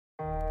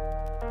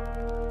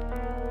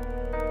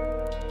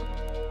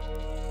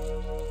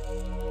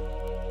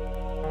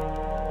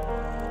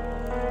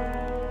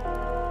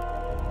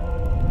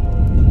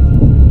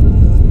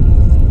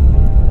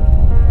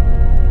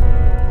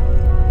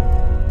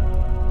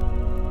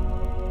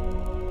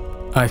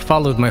I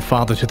followed my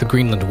father to the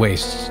Greenland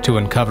wastes to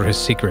uncover his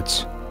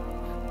secrets.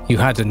 You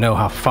had to know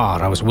how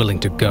far I was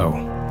willing to go.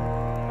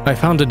 I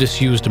found a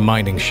disused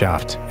mining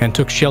shaft and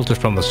took shelter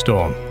from the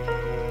storm.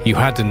 You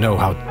had to know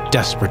how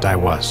desperate I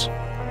was.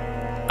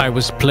 I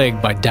was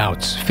plagued by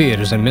doubts,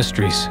 fears, and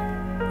mysteries,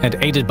 and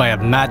aided by a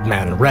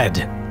madman, Red.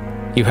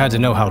 You had to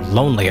know how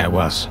lonely I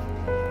was.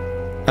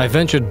 I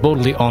ventured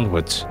boldly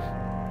onwards.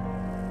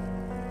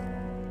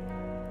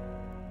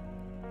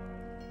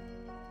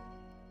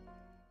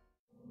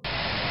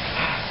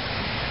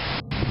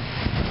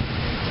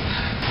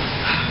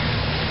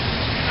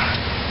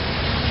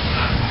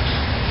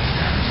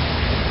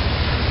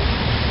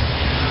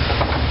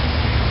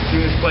 See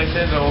what this place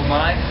is, an old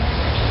mine?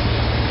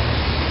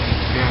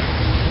 Yeah.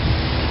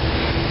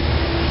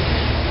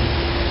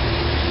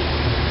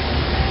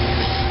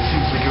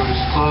 Seems like it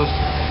was closed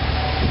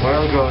a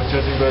while ago,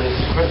 judging by this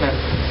equipment.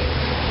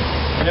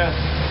 Yeah.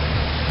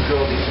 Look at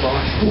all these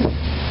blocks.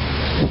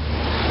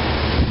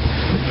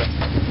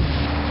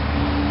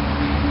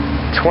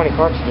 20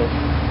 parts of it.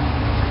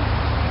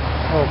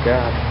 Oh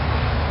god.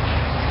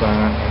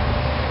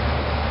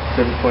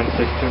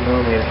 7.62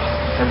 millimeters.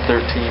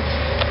 M13.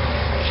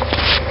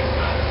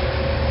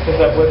 Since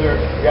that wizard,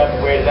 we got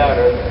to wait it out,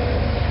 or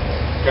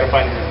gotta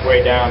find your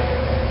way down.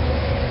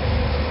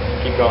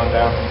 Keep going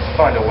down.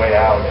 Find a way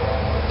out.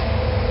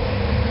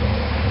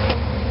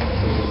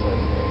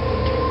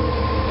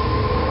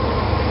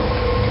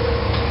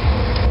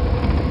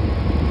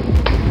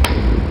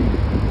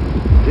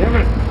 Damn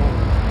it.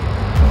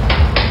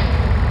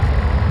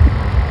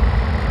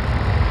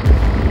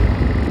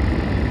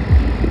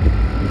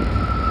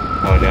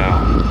 Oh no.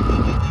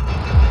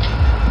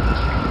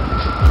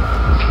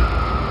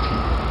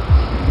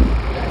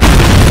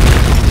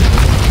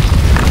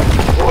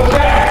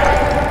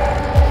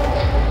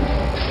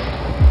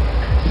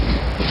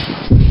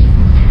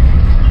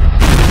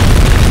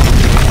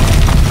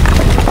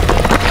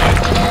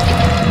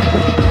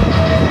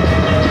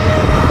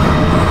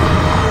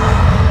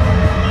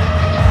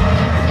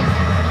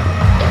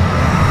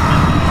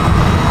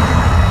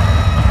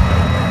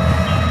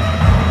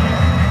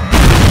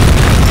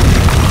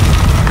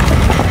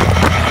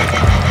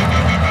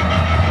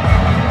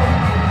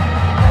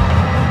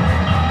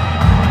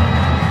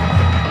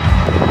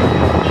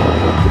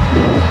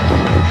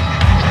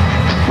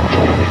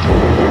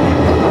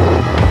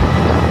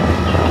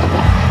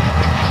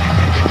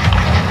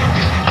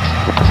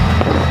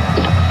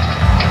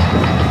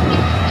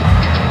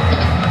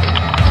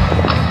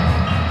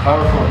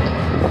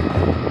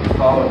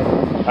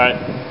 Alright.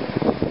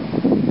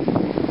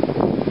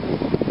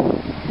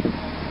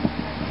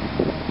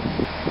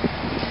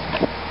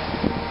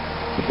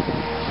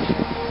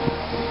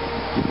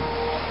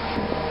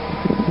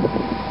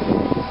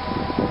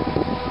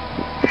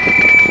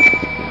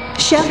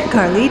 Chef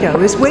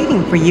Carlito is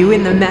waiting for you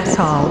in the mess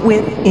hall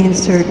with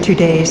insert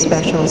today's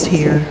specials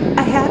here.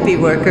 A happy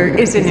worker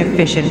is an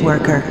efficient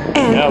worker,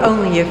 and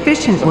only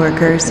efficient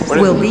workers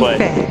will be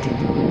fed.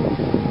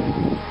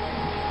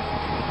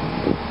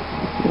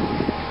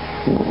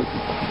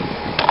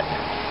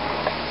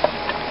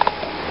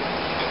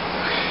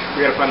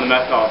 We gotta find the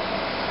mess hall.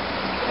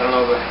 I don't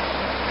know, but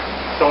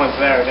someone's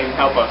there. They can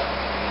help us.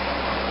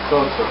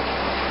 Closer.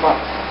 Come on.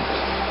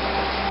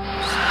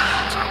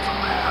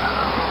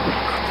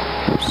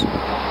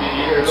 Did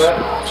you hear that?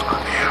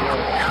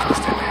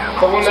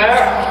 Someone there?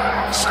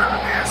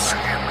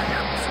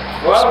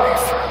 Well?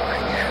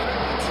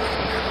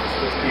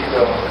 Let's keep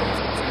going.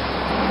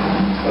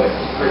 This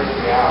freaks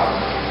me out.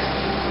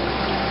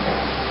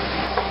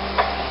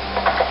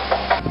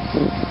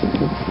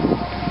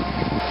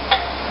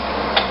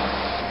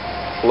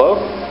 Hello?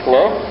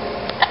 Hello?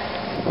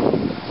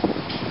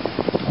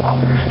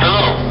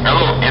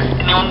 Hello, is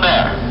anyone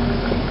there?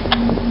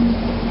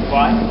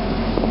 What?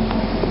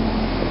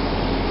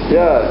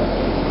 Yeah.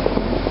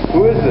 Who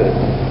is it?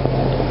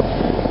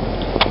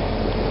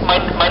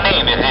 My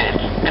name is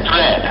it's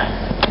Red.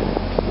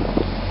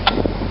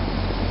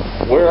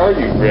 Where are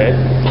you, Red?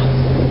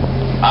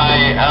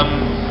 I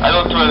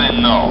don't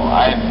really know.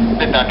 I've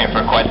been down here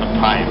for quite some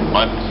time,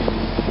 but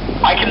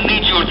I can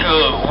lead you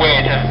to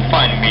where to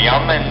find me.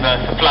 I'm in the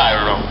supply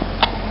room.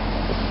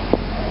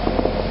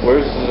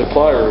 Where's the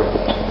supply room?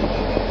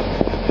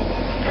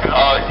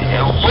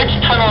 Which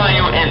tunnel are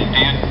you in?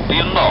 Do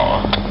you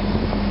know?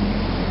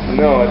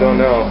 No, I don't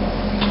know.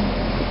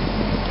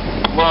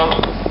 Well,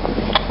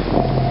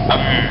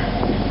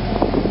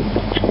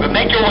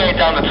 make your way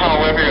down the tunnel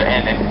wherever you're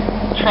in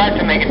and try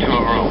to make it to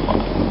a room.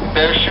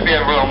 There should be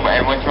a room,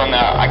 and once you're in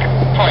there, I can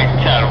probably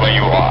tell where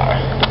you are.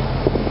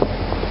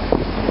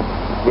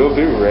 Will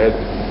do, Red.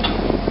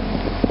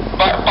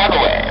 By the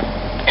way,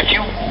 if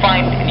you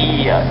find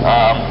any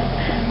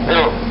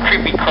little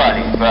creepy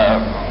crawlies,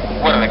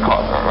 what are they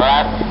called?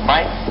 Rats?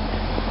 Mice?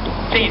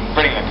 Please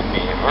bring them to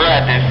me.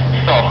 Rat is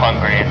so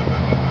hungry and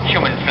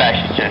human flesh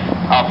is just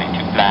awfully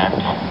too bland.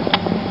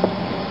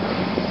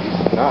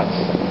 He's nuts.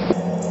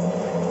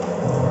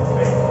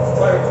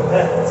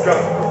 Let's go.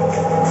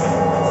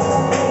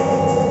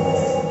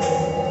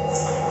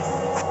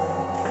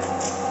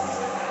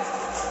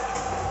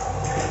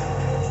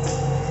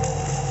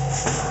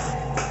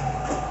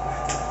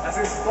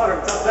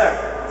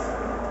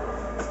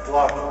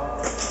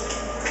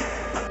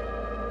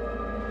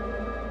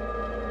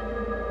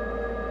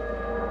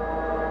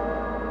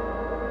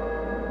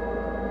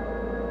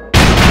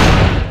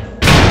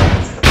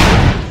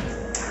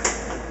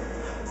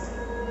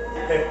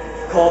 Okay,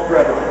 call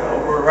Brett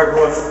over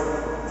everyone's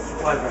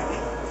supply bank.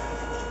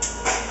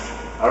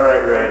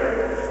 Alright,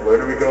 Red. Where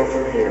do we go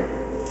from here?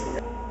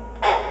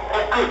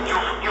 Oh, good.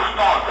 You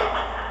found it.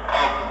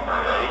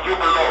 You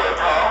below it,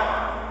 huh?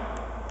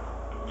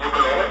 You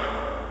below it?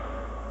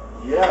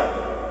 Yeah.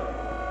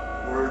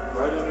 We're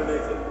right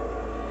underneath it.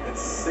 It's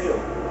sealed.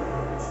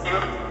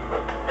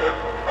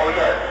 Oh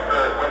yes,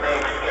 when they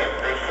escaped,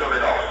 they sealed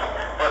it off.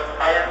 But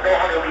I know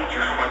how to lead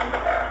you from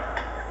there.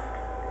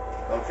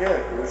 Okay,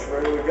 which way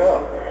do we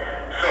go?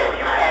 So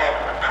you have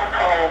two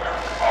tunnels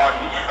on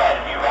each side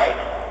of you, right?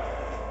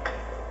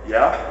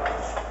 Yeah?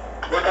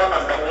 We're down the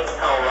main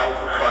tunnel right in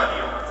front of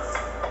you.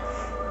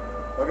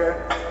 Okay.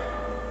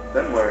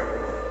 Then where?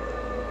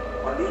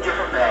 I'll lead you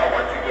from there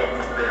once you get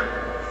into the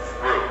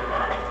room.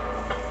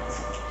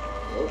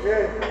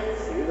 Okay,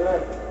 see you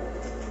then.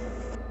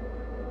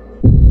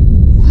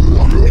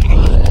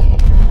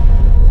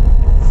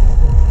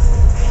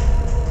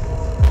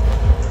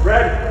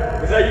 Red,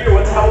 is that you?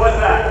 What the hell was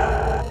that?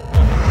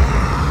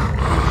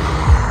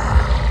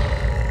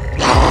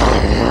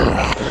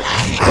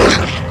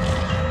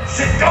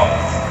 Shit, go!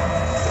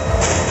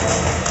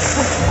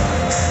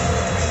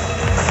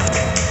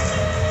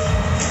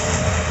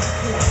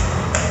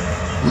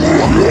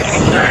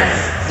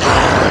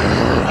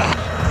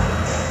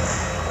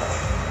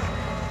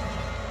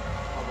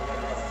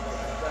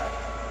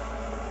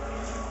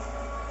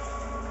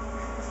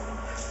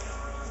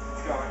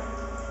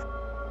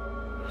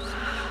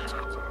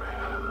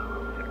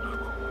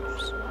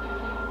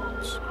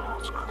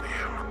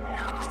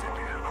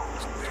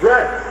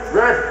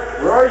 Red,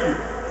 where are you?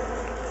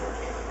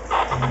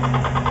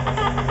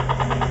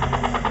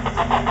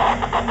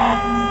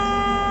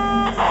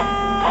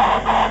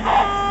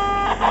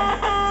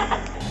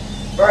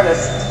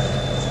 Ernest.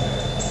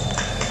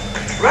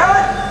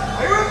 Red,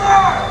 are you in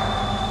there?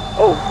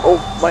 Oh,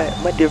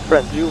 my dear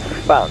friends, you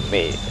found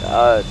me.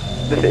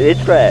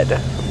 It's Red,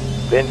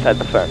 inside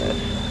the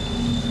furnace.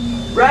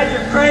 Red,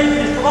 you're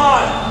crazy, come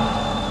on!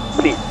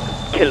 Please,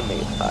 kill me.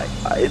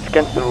 It's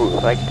against the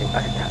rules. I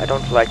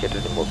don't like it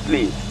anymore.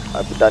 Please,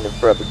 I've been down here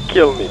forever.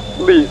 Kill me,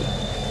 please.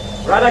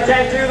 Red, I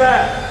can't do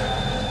that!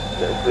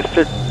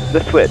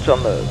 The switch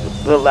on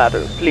the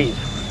ladder. Please,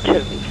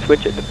 kill me.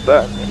 Switch it to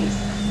burn me.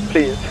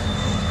 Please.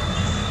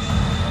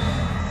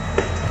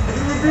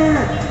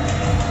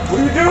 What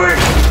are you doing?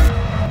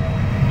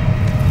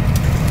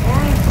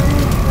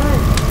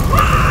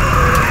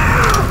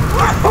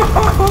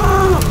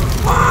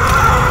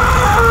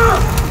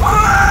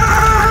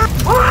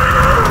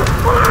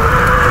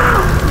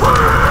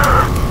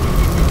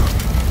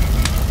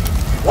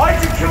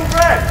 Why'd you kill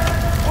Red?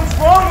 What's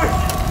wrong with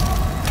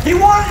you? He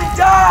wanted to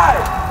die!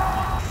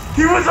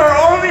 He was our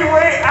only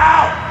way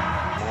out!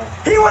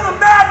 He was a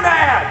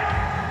madman!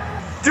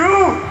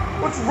 Dude,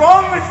 what's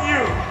wrong with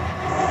you?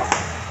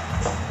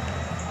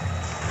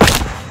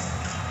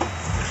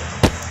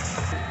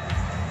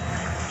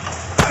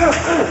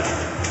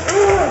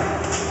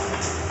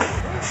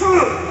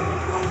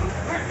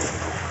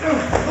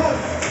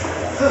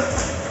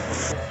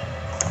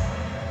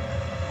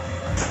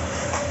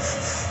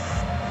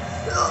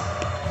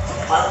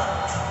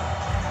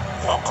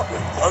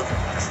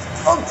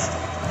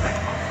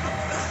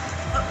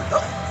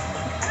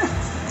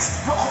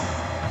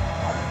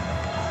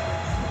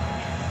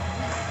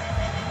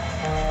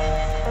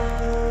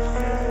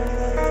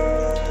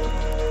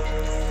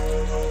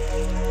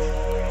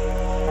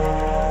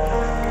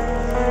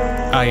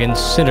 I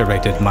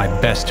incinerated my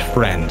best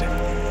friend.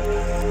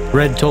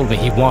 Red told me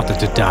he wanted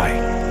to die.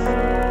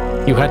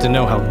 You had to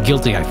know how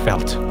guilty I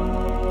felt.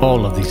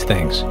 All of these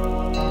things.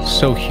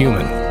 So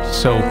human,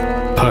 so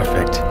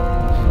perfect.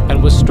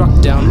 And was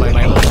struck down by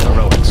my